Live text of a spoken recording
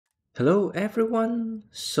Hello everyone,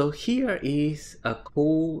 so here is a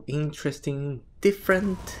cool, interesting,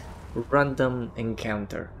 different random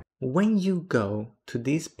encounter. When you go to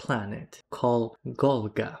this planet called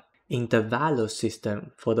Golga in the Valo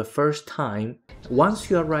system for the first time, once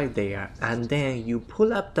you arrive there and then you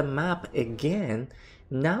pull up the map again,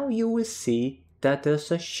 now you will see that there's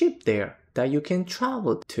a ship there that you can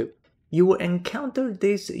travel to. You will encounter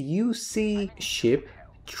this UC ship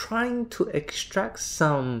trying to extract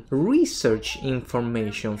some research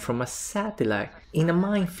information from a satellite in a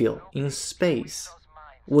minefield in space.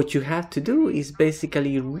 What you have to do is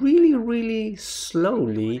basically really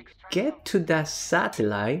slowly get to that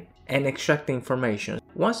satellite and extract the information.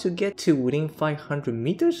 Once you get to within 500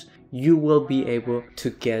 meters, you will be able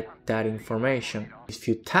to get that information. If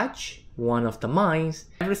you touch one of the mines,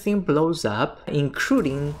 everything blows up,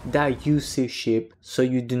 including that UC ship, so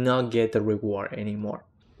you do not get the reward anymore.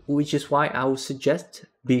 Which is why I would suggest,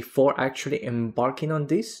 before actually embarking on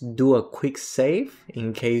this, do a quick save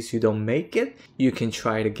in case you don't make it. You can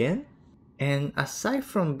try it again. And aside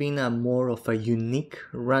from being more of a unique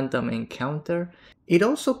random encounter, it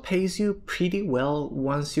also pays you pretty well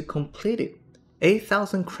once you complete it.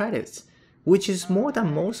 8,000 credits, which is more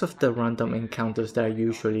than most of the random encounters that I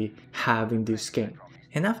usually have in this game.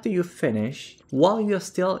 And after you finish, while you're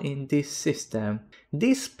still in this system,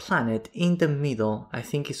 this planet in the middle, I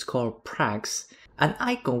think it's called Prax, an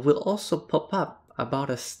icon will also pop up about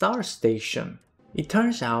a star station. It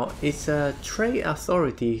turns out it's a trade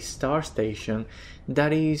authority star station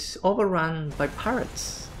that is overrun by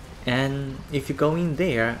pirates. And if you go in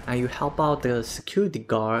there and you help out the security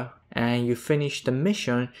guard and you finish the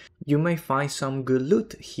mission, you may find some good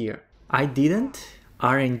loot here. I didn't.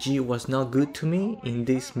 RNG was not good to me in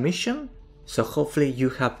this mission, so hopefully you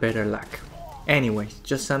have better luck. Anyway,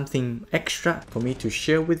 just something extra for me to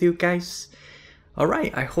share with you guys.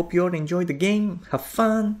 Alright, I hope you all enjoyed the game, have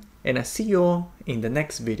fun, and I'll see you all in the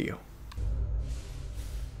next video.